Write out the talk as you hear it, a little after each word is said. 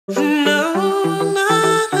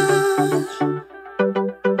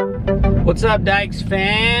What's up, Dyches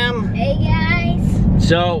fam? Hey guys.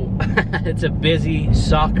 So, it's a busy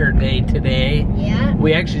soccer day today. Yeah.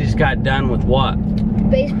 We actually just got done with what?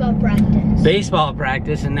 Baseball practice. Baseball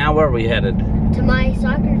practice, and now where are we headed? To my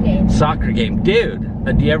soccer game. Soccer game. Dude,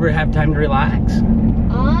 do you ever have time to relax?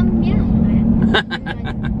 Yeah.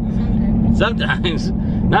 Sometimes.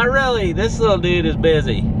 Not really. This little dude is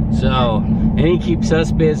busy. So, and he keeps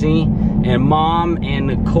us busy. And Mom and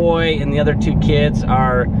Nikoi and the other two kids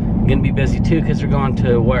are gonna be busy too because they're going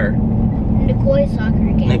to where? Nikoi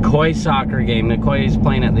soccer game. Nikoi soccer game. Nikoi is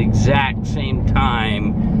playing at the exact same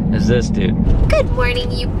time as this dude. Good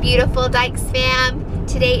morning, you beautiful Dyches fam.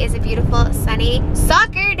 Today is a beautiful sunny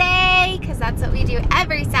soccer day because that's what we do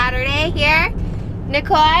every Saturday here.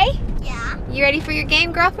 Nikoi? Yeah. You ready for your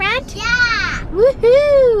game, girlfriend? Yeah.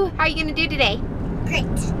 Woohoo! How are you gonna do today? Great.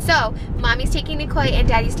 So, Mommy's taking Nikoi and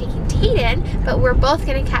Daddy's taking Tayden, but we're both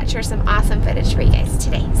gonna capture some awesome footage for you guys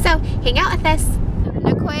today. So, hang out with us.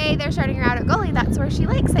 Nikoi, they're starting her out at goalie. That's where she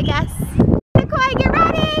likes, I guess. Nikoi, get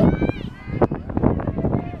ready!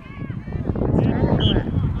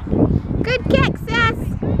 Good kick, sis!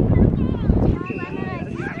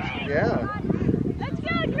 Yeah. Let's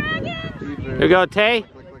go, Dragon! Here we go, Tay.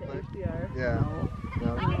 Yeah.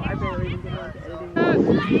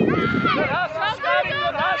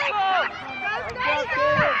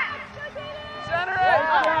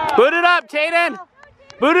 Boot it up, Tayden.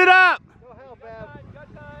 Boot it up.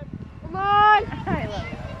 Come on! Nice!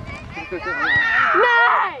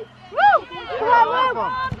 Woo! Come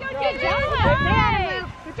on, Good job!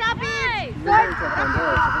 Good job, Beans!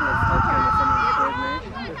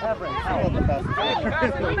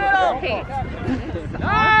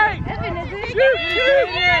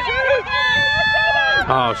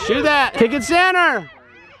 Oh, shoot that. Kick it center.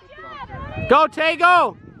 Go, Tay,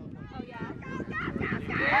 go.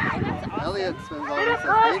 Elliot spends all Get his it,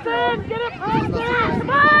 Preston! Get it, Preston! Come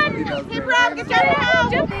on! Keep Rob, get your help!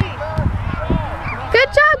 Good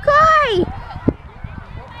job, Koi!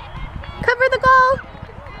 Cover the goal!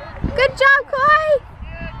 Good job, Koi!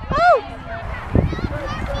 Oh!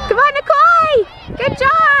 Come on, Nikoi! Good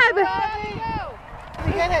job!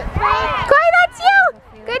 Koi, that's you!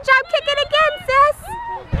 Good job kicking again, sis!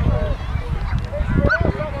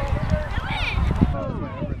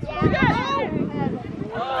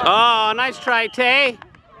 Oh, nice try, Tay.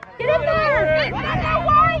 Get in there! Come on now,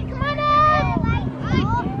 White! Come on in!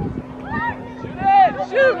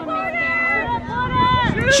 Shoot!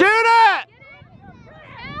 Shoot it!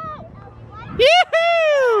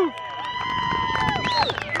 Yoo-hoo!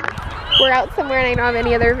 We're out somewhere and I don't have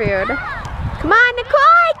any other food. Come on,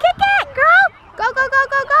 Nikoi! Kick it, girl! Go, go, go,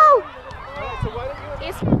 go, go!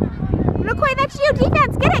 Yes. Nikoi, that's you!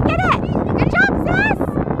 Defense! Get it, get it! Good job, sis!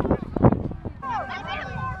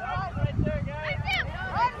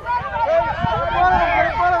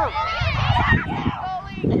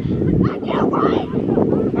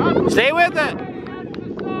 Stay with it.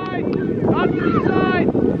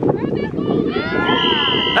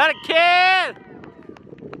 That a kid.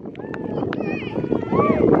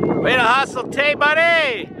 Way to hustle, Tay,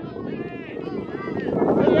 buddy.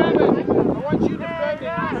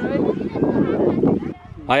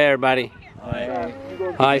 Hi, everybody.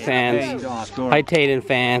 Hi, fans. Hi, Tayden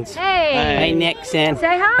fans. Hey. Hi, Nixon.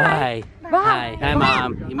 Say hi. Hi. Hi. Hi,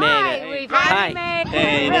 Mom. You made it. We Hi. finally made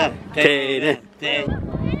Tayden. Tayden. Tayden.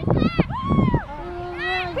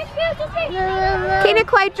 Okay,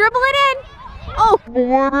 Nikoi, dribble it in. Oh.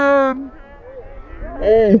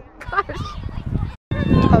 Oh. Gosh.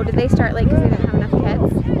 Oh, did they start late because they didn't have enough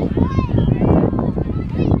kids?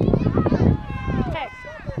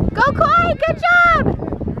 Go, Koi! Good job!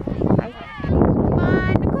 Come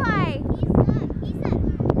on, Nikoi.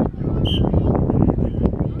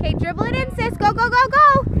 Okay, dribble it in, sis. Go, go, go, go.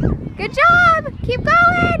 Good job. Keep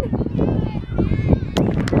going.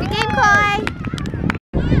 Good game, Koi.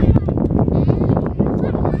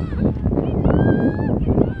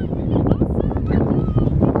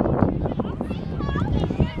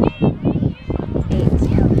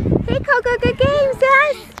 Hey, Coco, good game,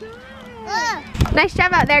 sis. Nice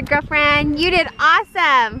job out there, girlfriend. You did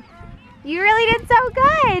awesome. You really did so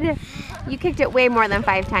good. You kicked it way more than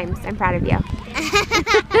 5 times. I'm proud of you.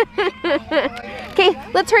 Okay,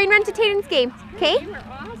 let's hurry and run to Tayden's game. Okay?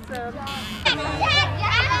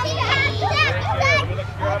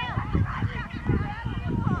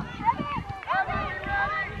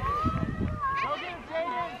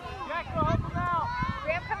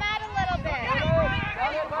 Come out a little bit.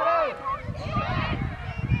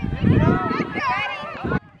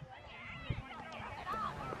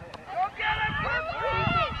 Go get it,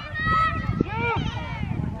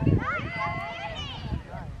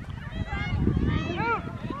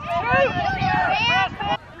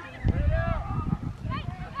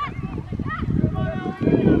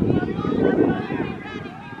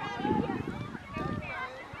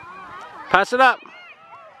 Pass it up.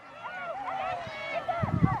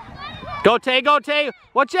 Go, Tay, go, Tay.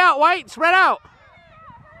 Watch out, White. Spread out.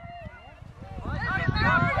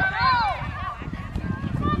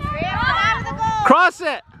 Cross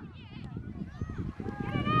it.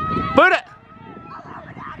 Boot it.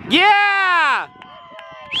 Yeah.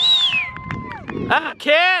 Ah,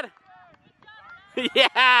 kid.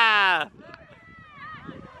 Yeah.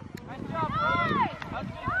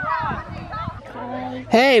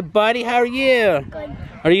 Hey, buddy, how are you? Good.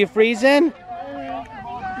 Are you freezing?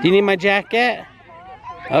 Do you need my jacket?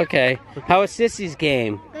 Okay. How was Sissy's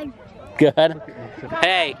game? Good. Good.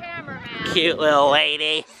 Hey, cute little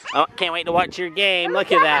lady. Oh, can't wait to watch your game.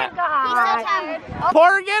 Look at that. He's so tired.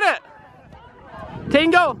 Porter, get it.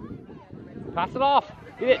 Taden, go. Pass it off.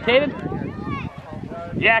 Get it, Taden.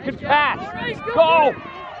 Yeah, good pass. Go.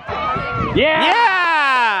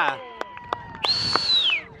 Yeah.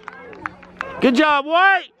 Good job,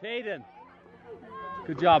 White. Taden.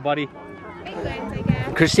 Good job, buddy.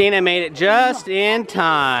 Christina made it just in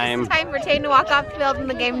time. Time for Taden to walk off the field and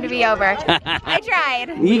the game to be over. I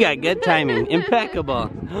tried. You got good timing. Impeccable.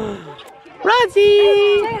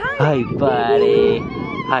 Rosie! Hi, buddy.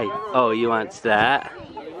 Hi. Oh, you want that?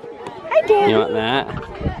 Hi, Dad. You want that?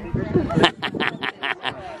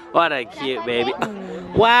 What a cute baby.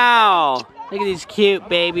 Wow. Look at these cute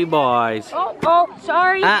baby boys. Oh,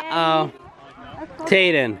 sorry. Uh-oh.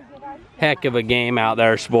 Taden. Heck of a game out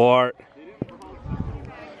there, sport.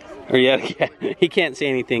 Or yeah, he can't say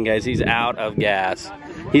anything, guys. He's out of gas.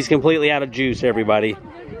 He's completely out of juice, everybody.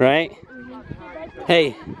 Right?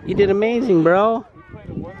 Hey, you did amazing, bro.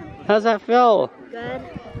 How's that feel? Good.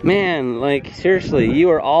 Man, like, seriously, you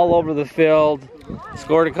were all over the field.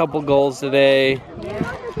 Scored a couple goals today.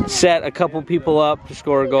 Set a couple people up to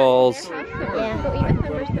score goals.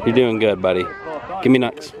 Yeah. You're doing good, buddy. Give me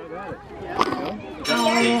nuts.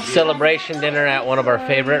 Celebration dinner at one of our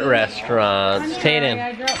favorite restaurants.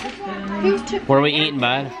 Taden, where are we eating,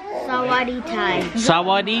 bud? Sawadi Thai.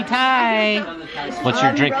 Sawadi Thai. What's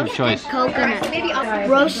your drink of choice? Coconut.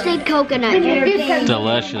 Roasted coconut.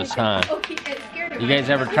 Delicious, huh? You guys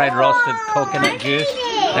ever tried roasted coconut juice?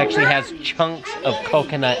 It actually has chunks of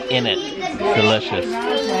coconut in it. Delicious.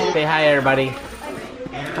 Say hi, everybody.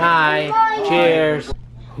 Hi. Cheers.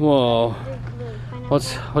 Whoa.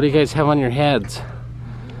 What do you guys have on your heads?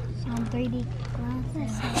 Some 3D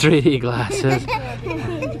glasses. 3D glasses.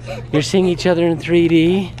 You're seeing each other in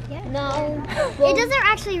 3D? No. It doesn't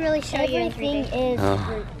actually really show you in 3D. Everything is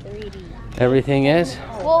 3D. Everything is?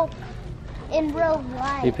 Well, in real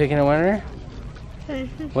life. Are you picking a winner?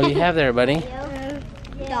 What do you have there, buddy?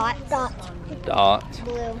 Dot. Dot.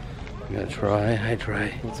 Blue. I'm gonna try. I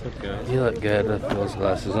try. You look good with those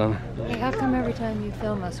glasses on. Hey, how come every time you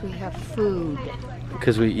film us we have food?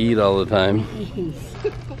 Because we eat all the time.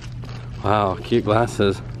 Wow, cute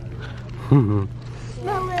glasses. Smell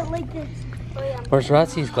it like this. Where's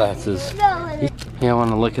Rotsy's glasses? Smell it. Yeah, I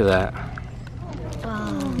want to look at that.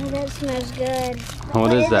 Oh, that smells good.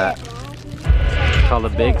 What is that? It's called a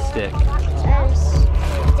big stick.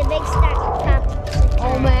 It's a big stack of cups.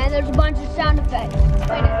 Oh man, there's a bunch of sound effects.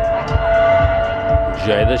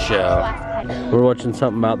 Enjoy the show. We're watching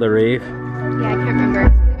something about the reef. Yeah, I can't remember.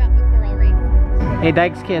 Something about the coral reef. Hey,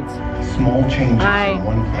 Dyches kids. Small changes Hi. in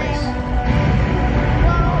one place.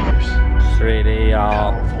 3D,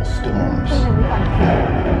 y'all. Powerful storms.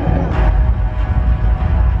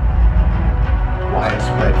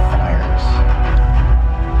 Widespread fires.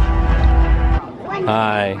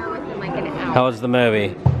 Hi. How was the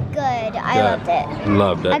movie? Good. I loved it.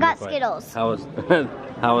 Loved it. I got Skittles. How was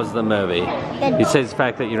how was the movie? Good. Besides the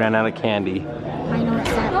fact that you ran out of candy. I know it's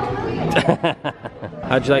that.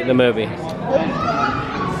 How'd you like the movie?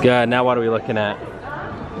 Good. Now what are we looking at?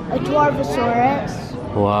 A Dwarfosaurus.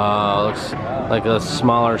 Wow, looks like a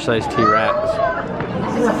smaller sized T-Rex.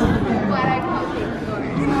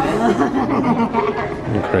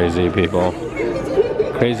 Crazy people.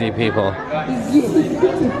 Crazy people.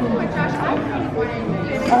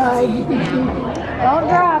 Don't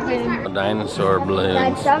drop it. Dinosaur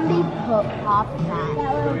balloons. Somebody popped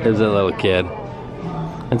that. It was a little kid.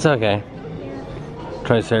 It's okay.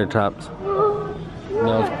 Triceratops.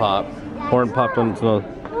 Nose pop. Horn popped on its nose.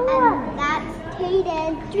 That's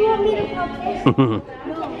Taden. Do you want me to pop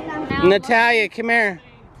this? Natalia, come here.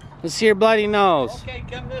 Let's see your bloody nose. Okay,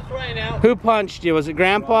 come this way now. Who punched you? Was it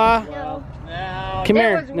Grandpa? No. Come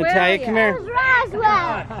here, Natalia, come here.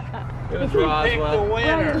 Roswell. It was Roswell. The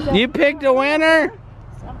winner. You picked a winner?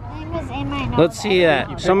 Something was in my nose. Let's see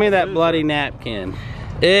that. Show me that bloody napkin.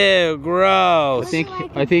 Ew, gross.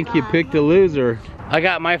 I think you picked a loser. I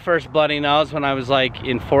got my first bloody nose when I was like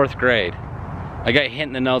in 4th grade. I got hit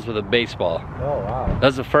in the nose with a baseball. Oh, wow.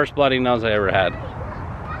 That's the first bloody nose I ever had.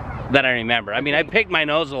 That I remember. I mean, I picked my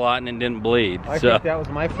nose a lot and it didn't bleed. I So. think that was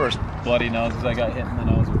my first bloody nose, as I got hit in the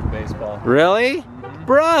nose with a baseball. Really?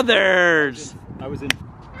 Brothers! I was in.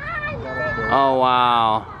 Oh,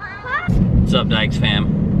 wow. What's up, Dyches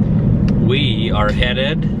fam? We are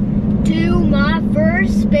headed. To my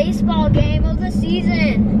first baseball game of the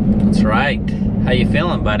season. That's right. How you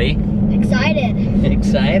feeling, buddy? Excited.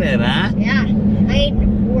 Excited, huh? Yeah, I ain't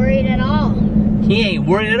worried at all. He ain't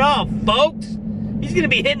worried at all, folks. He's gonna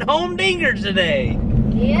be hitting home dingers today.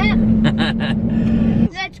 Yeah.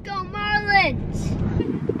 Let's go Marlins.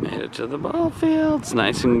 Made it to the ball field. It's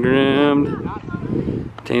nice and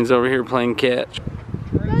groomed. Tane's over here playing catch.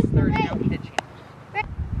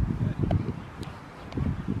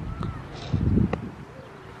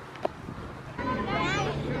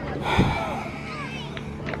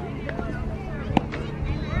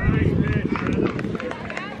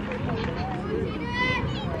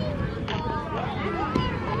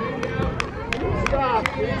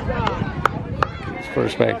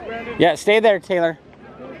 First base. Yeah, stay there, Taylor.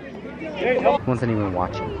 Wasn't even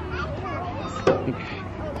watching.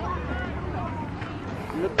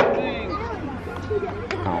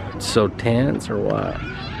 Oh. So tense or what?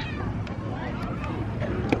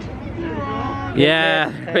 Yeah,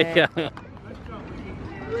 there we go.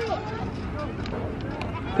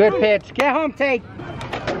 Good pitch. Get home, Tate.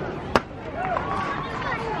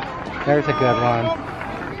 There's a good one.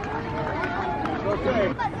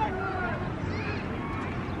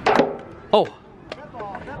 Oh.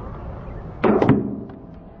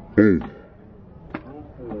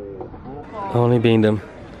 Only beamed him.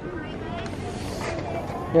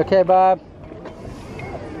 You okay, Bob?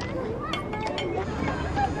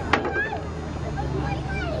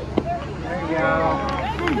 There you go.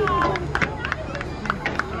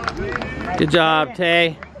 Good job,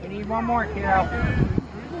 Tay. We need one more, kiddo.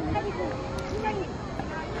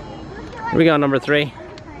 Here we go, number 3.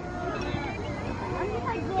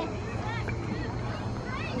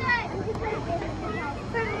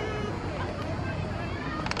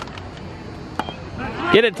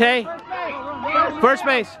 Get it, Tay. First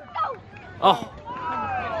base. Oh.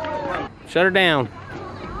 Shut her down.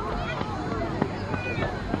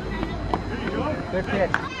 Good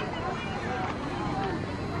pitch.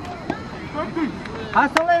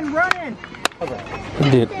 Hustle in, running.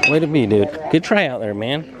 Dude, way to be, dude. Good try out there,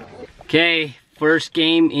 man. Okay, first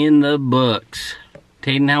game in the books.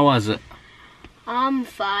 Tayden, how was it? Fun.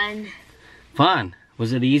 Fun.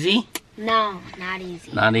 Was it easy? No, not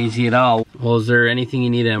easy. Not easy at all. Well, is there anything you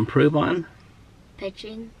need to improve on?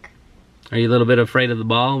 Pitching. Are you a little bit afraid of the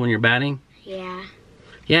ball when you're batting? Yeah.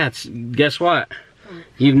 Yeah, guess what?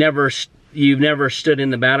 You've never stood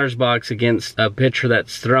in the batter's box against a pitcher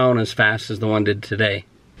that's thrown as fast as the one did today.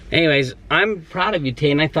 Anyways, I'm proud of you,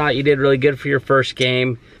 Tane. I thought you did really good for your first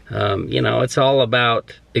game. You know, it's all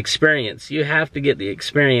about experience. You have to get the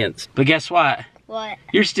experience. But guess what? What?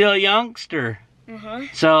 You're still a youngster.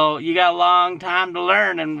 So you got a long time to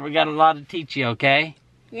learn, and we got a lot to teach you, okay?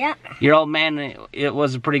 Yeah. Your old man, it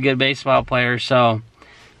was a pretty good baseball player, so I'm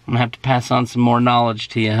gonna have to pass on some more knowledge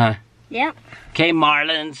to you, huh? Yep. Okay,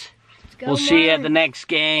 Marlins. Go We'll see you at Marlins. the next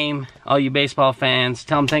game. All you baseball fans,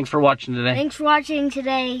 tell them thanks for watching today. Thanks for watching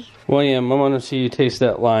today. William, I want to see you taste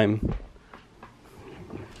that lime.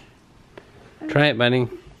 Try it, buddy.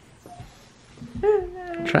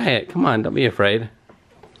 Try it. Come on, don't be afraid.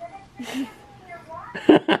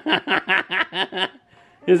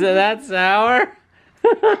 Is it that sour?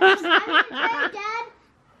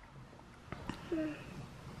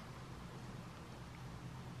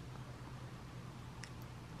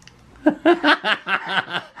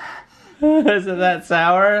 Is it that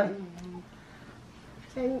sour?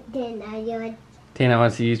 Tina, I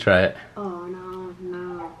want to see you try it. Oh,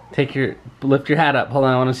 no. Lift your hat up. Hold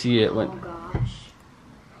on, I want to see it. Oh, gosh.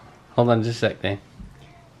 Hold on just a sec, Dane.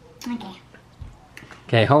 Okay.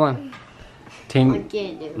 Okay, hold on. Tina,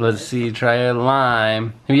 let's see you try a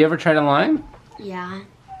lime. Have you ever tried a lime? Yeah.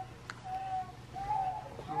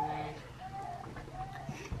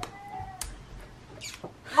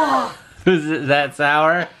 Oh. Is it that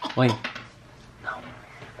sour? Wait.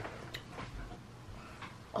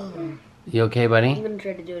 Oh. You okay, buddy? I'm gonna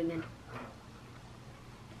try to do it again.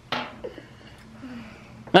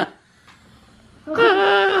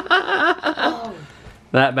 Oh.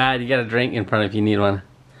 That bad? You got a drink in front if you need one.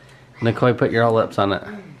 Nicole, put your lips on it.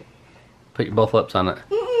 Put your both lips on it.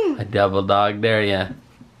 A double dog, dare ya.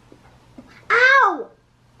 Ow!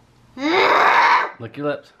 Lick your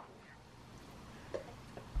lips.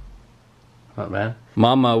 Not bad.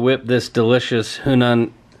 Mama whipped this delicious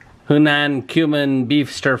Hunan Hunan cumin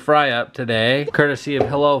beef stir fry up today, courtesy of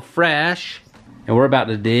Hello Fresh. And we're about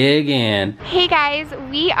to dig in. Hey guys,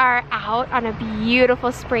 we are out on a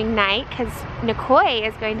beautiful spring night because Nikoi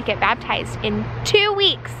is going to get baptized in 2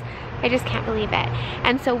 weeks. I just can't believe it.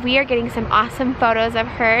 And so we are getting some awesome photos of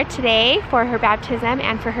her today for her baptism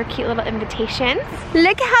and for her cute little invitations.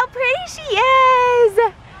 Look how pretty she is!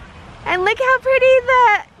 And look how pretty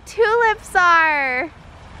the tulips are.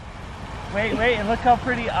 Wait, and look how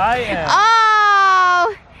pretty I am.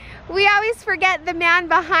 Oh! We always forget the man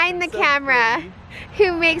behind the camera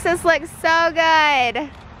who makes us look so good.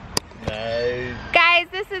 Nice. Guys,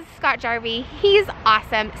 this is Scott Jarvie. He's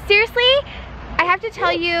awesome. Seriously, I have to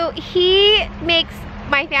tell you, he makes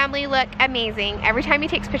my family look amazing. Every time he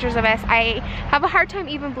takes pictures of us, I have a hard time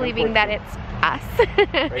even believing that it's us.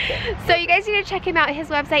 So you guys need to check him out. His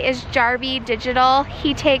website is Jarvie Digital.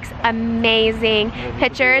 He takes amazing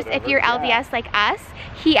pictures. If you're LDS like us,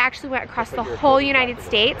 he actually went across the whole United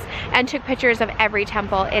States and took pictures of every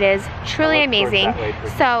temple. It is truly amazing.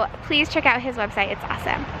 So please check out his website. It's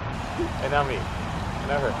awesome. And now me.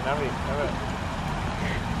 Now her. Now me. Now her.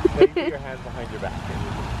 Maybe put your hands behind your back and you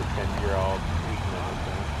just pretend you're all weak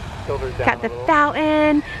and shoulders down. Got the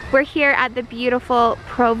fountain. We're here at the beautiful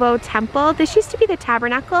Provo Temple. This used to be the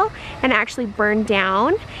tabernacle and it actually burned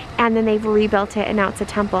down, and then they've rebuilt it and now it's a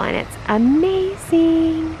temple and it's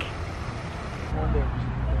amazing.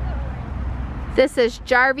 This is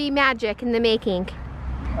Jarvie magic in the making.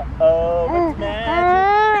 Oh, it's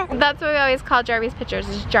magic. That's what we always call Jarvie's pictures,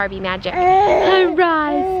 is Jarvie magic.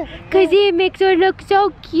 Rise, because it makes her look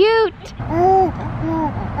so cute. Tiring,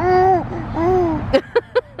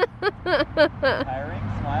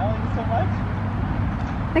 smiling so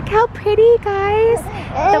much. Look how pretty, guys.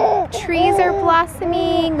 The trees are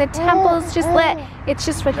blossoming, the temple's just lit. It's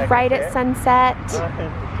just like right at sunset.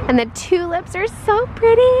 And the tulips are so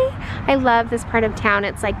pretty. I love this part of town.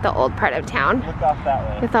 It's like the old part of town. Look off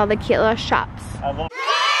that way. With all the cute little shops.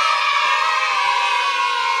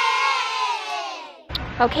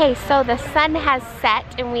 Okay, so the sun has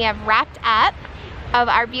set and we have wrapped up of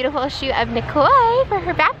our beautiful shoot of Nikoi for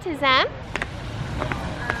her baptism.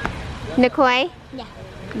 Nikoi? Yeah.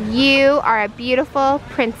 You are a beautiful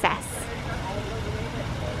princess.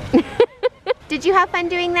 Did you have fun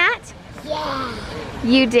doing that? Yeah.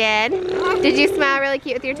 You did? Did you smile really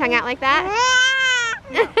cute with your tongue out like that?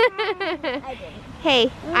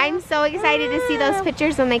 Hey, I'm so excited to see those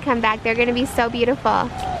pictures when they come back. They're gonna be so beautiful.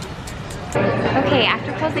 Okay,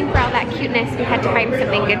 after posing for all that cuteness, we had to find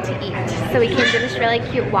something good to eat. So we came to this really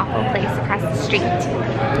cute waffle place across the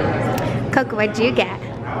street. Coco, what'd you get?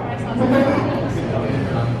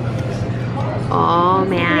 Oh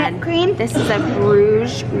man, this is a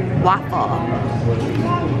Bruges waffle.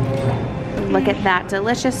 Look at that,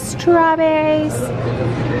 delicious strawberries,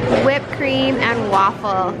 whipped cream, and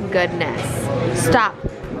waffle goodness. Stop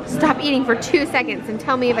eating for 2 seconds and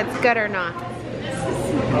tell me if it's good or not.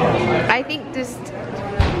 I think just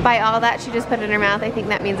by all that she just put in her mouth, I think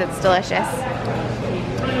that means it's delicious.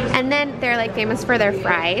 And then they're like famous for their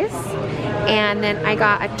fries. And then I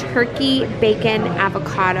got a turkey, bacon,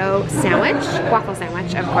 avocado sandwich, waffle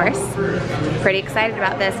sandwich, of course. Pretty excited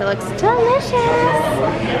about this. It looks delicious.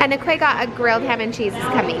 And Nikoi got a grilled ham and cheese is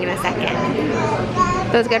coming in a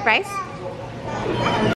second. Those good fries?